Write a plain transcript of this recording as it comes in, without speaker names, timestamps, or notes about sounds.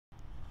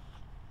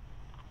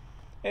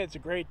It's a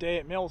great day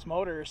at Mills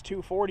Motors,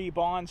 240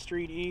 Bond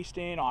Street East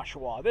in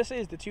Oshawa. This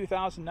is the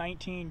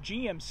 2019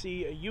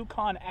 GMC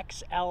Yukon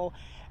XL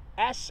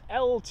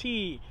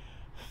SLT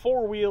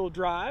four-wheel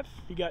drive.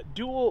 You got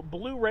dual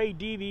Blu-ray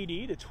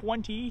DVD to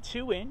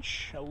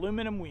 22-inch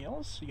aluminum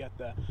wheels. You got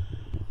the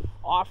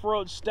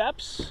off-road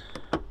steps,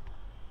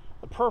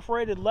 the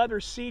perforated leather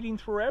seating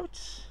throughout,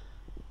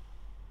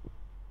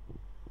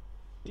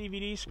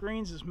 DVD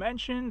screens as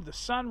mentioned, the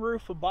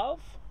sunroof above,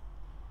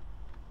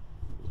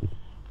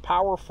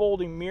 power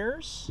folding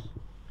mirrors,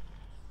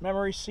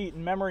 memory seat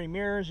and memory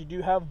mirrors. You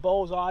do have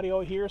Bose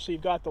audio here, so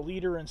you've got the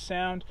leader and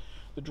sound,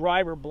 the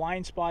driver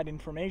blind spot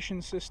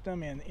information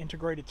system, and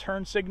integrated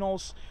turn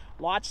signals.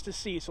 Lots to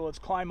see, so let's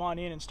climb on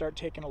in and start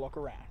taking a look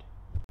around.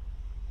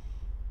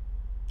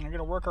 We're going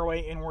to work our way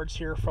inwards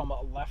here from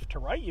left to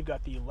right. You've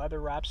got the leather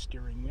wrapped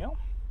steering wheel.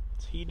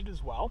 It's heated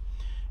as well.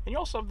 And you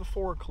also have the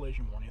forward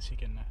collision warning, so you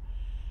can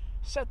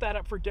set that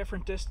up for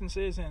different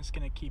distances, and it's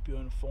going to keep you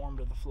informed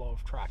of the flow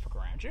of traffic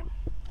around you.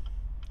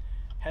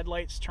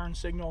 Headlights, turn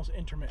signals,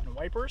 intermittent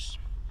wipers.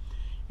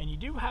 And you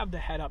do have the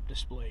head-up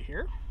display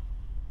here.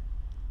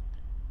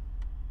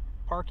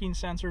 Parking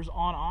sensors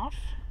on-off.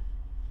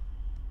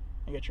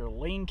 You got your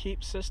lane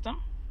keep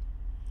system.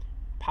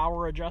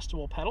 Power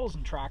adjustable pedals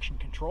and traction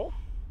control.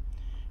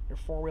 Your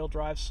four-wheel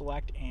drive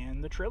select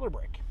and the trailer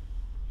brake.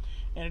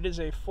 And it is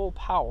a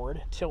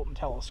full-powered tilt and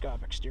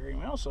telescopic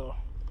steering wheel, so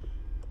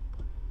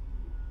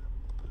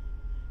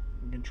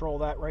you can control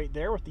that right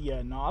there with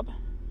the knob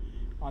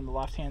on the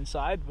left-hand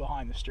side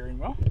behind the steering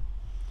wheel. You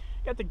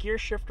got the gear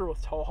shifter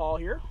with tow haul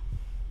here.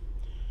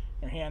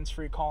 Your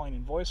hands-free calling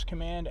and voice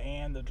command,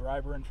 and the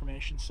driver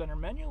information center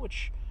menu,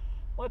 which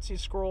lets you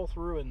scroll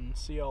through and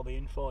see all the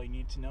info you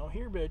need to know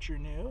here about your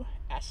new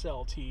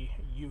SLT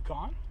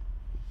Yukon.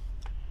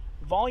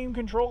 Volume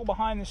control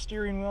behind the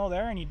steering wheel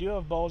there, and you do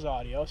have Bose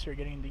audio, so you're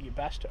getting the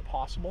best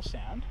possible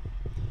sound.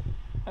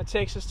 That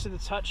takes us to the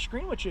touch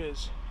screen, which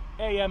is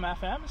AM,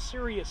 FM,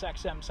 Sirius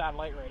XM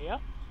satellite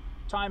radio.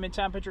 Time and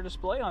temperature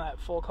display on that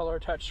full color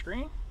touch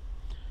screen.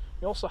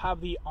 You also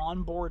have the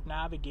onboard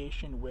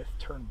navigation with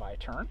turn by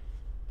turn.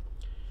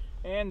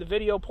 And the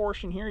video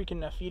portion here, you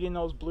can feed in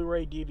those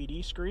Blu-ray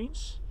DVD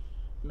screens.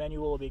 The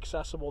menu will be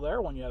accessible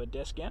there when you have a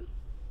disc in.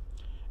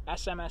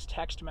 SMS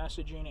text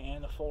messaging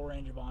and the full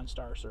range of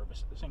OnStar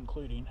services,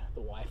 including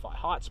the Wi-Fi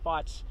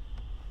hotspots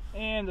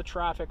and the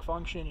traffic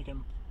function. You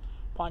can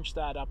punch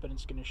that up and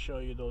it's going to show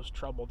you those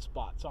troubled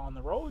spots on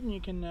the road, and you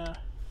can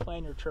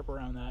plan your trip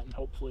around that and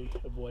hopefully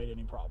avoid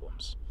any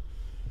problems.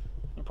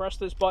 You press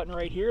this button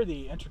right here,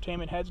 the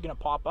entertainment head's going to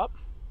pop up.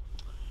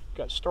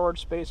 Got storage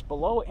space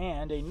below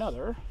and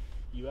another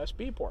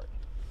USB port.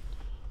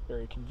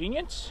 Very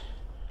convenient.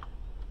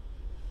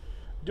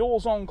 Dual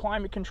zone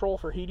climate control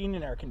for heating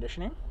and air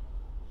conditioning.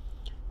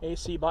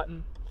 AC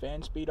button,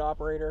 fan speed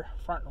operator,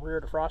 front and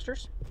rear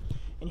defrosters.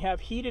 And you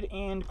have heated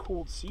and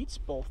cooled seats,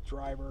 both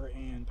driver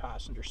and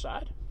passenger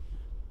side.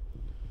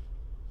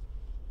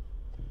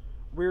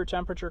 Rear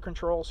temperature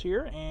controls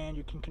here, and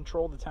you can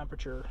control the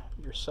temperature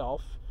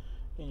yourself.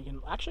 And you can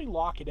actually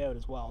lock it out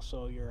as well,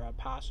 so your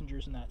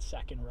passengers in that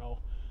second row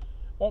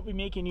won't be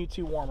making you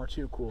too warm or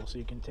too cool, so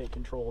you can take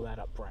control of that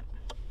up front.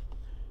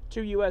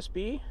 2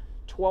 USB,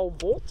 12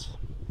 volts,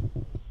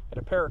 and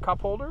a pair of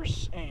cup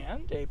holders,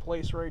 and a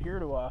place right here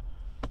to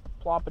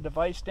plop a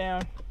device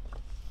down.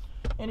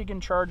 And you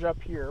can charge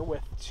up here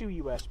with 2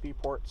 USB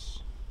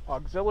ports,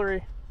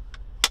 auxiliary,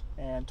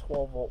 and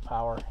 12 volt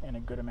power, and a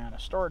good amount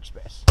of storage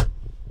space.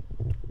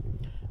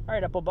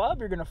 Alright, up above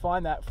you're going to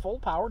find that full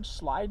powered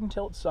slide and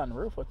tilt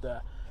sunroof with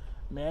the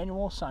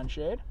manual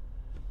sunshade.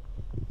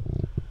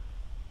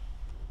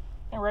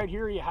 And right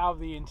here you have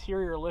the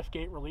interior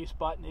liftgate release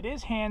button. It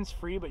is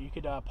hands-free, but you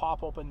could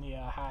pop open the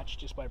hatch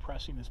just by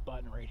pressing this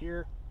button right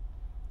here.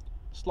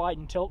 Slide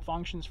and tilt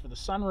functions for the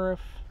sunroof,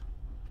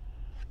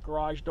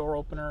 garage door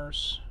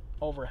openers,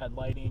 overhead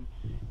lighting,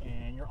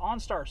 and your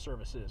OnStar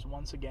services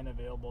once again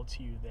available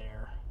to you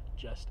there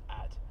just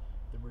at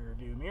the rear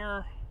view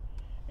mirror.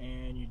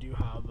 And you do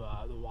have the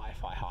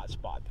Wi-Fi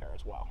hotspot there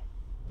as well.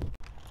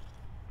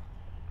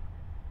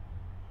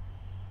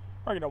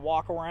 We're going to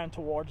walk around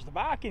towards the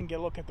back and get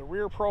a look at the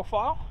rear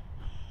profile.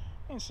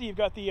 You can see you've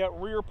got the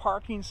rear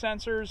parking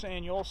sensors,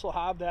 and you also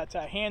have that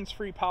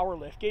hands-free power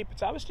liftgate.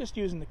 But I was just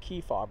using the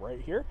key fob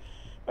right here.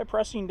 By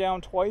pressing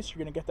down twice,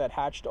 you're going to get that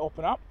hatch to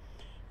open up.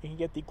 You can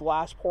get the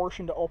glass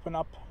portion to open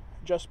up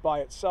just by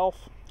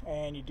itself,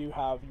 and you do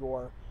have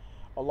your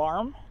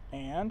alarm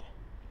and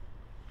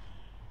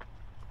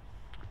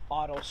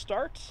auto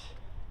start.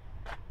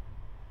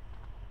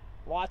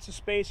 Lots of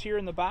space here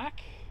in the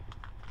back.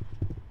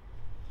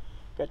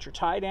 Got your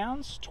tie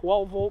downs,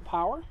 12 volt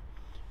power,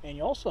 and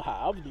you also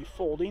have the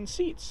folding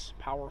seats,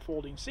 power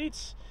folding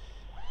seats.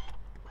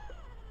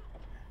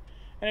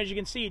 And as you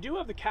can see, you do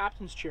have the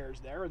captain's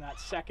chairs there in that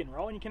second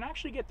row, and you can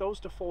actually get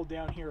those to fold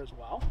down here as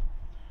well,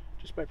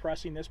 just by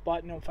pressing this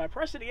button. And if I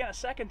press it again a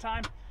second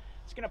time,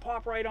 it's going to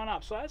pop right on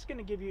up. So that's going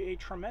to give you a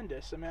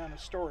tremendous amount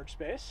of storage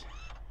space.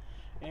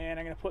 And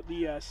I'm going to put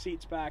the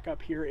seats back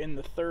up here in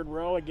the third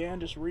row again,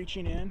 just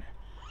reaching in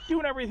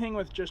doing everything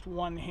with just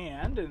one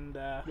hand, and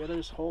the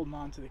other's holding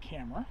on to the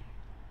camera.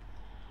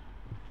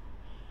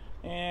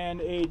 And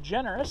a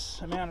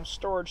generous amount of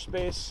storage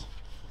space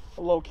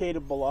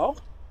located below.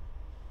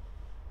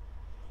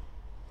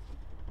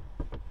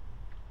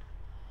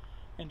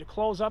 And to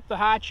close up the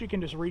hatch, you can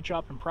just reach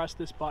up and press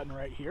this button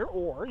right here,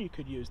 or you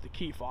could use the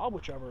key fob,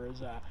 whichever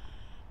is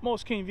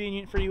most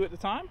convenient for you at the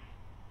time.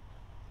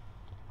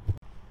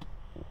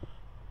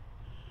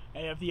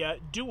 And you have the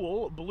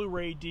dual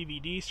Blu-ray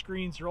DVD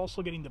screens. You're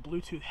also getting the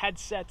Bluetooth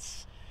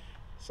headsets,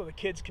 so the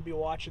kids could be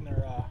watching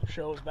their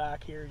shows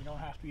back here. You don't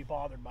have to be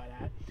bothered by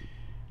that.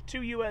 2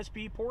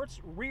 USB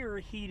ports, rear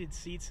heated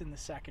seats in the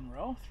second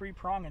row,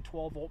 3-prong and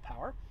 12-volt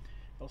power.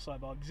 You also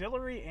have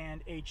auxiliary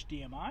and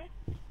HDMI.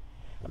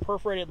 The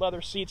perforated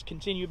leather seats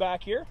continue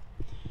back here.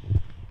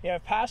 You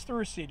have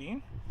pass-through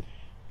seating,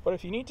 but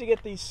if you need to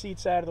get these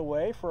seats out of the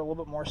way for a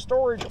little bit more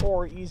storage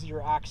or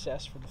easier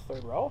access for the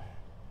third row,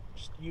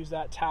 just use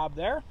that tab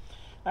there.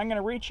 I'm going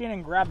to reach in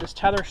and grab this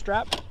tether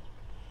strap,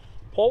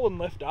 pull and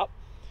lift up,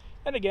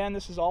 and again,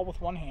 this is all with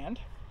one hand,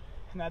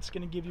 and that's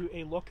going to give you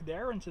a look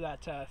there into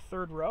that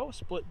third row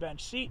split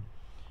bench seat.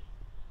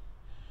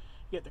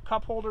 You get the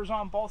cup holders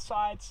on both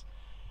sides,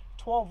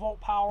 12-volt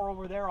power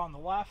over there on the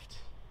left.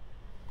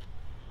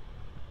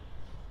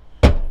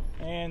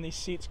 And these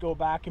seats go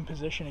back in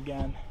position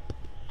again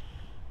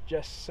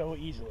just so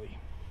easily.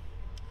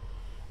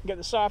 You get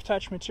the soft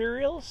touch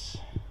materials,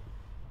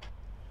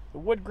 the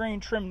wood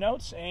grain trim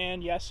notes,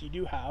 and yes, you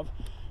do have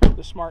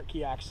the smart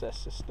key access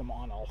system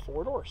on all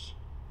 4 doors.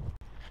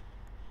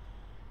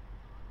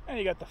 And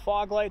you got the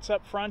fog lights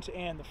up front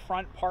and the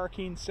front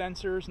parking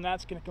sensors, and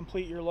that's going to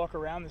complete your look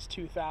around this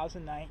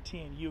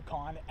 2019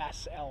 Yukon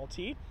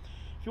SLT.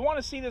 If you want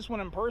to see this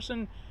one in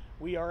person,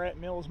 we are at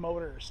Mills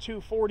Motors,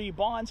 240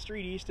 Bond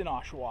Street East in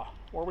Oshawa,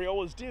 where we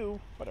always do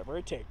whatever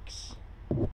it takes.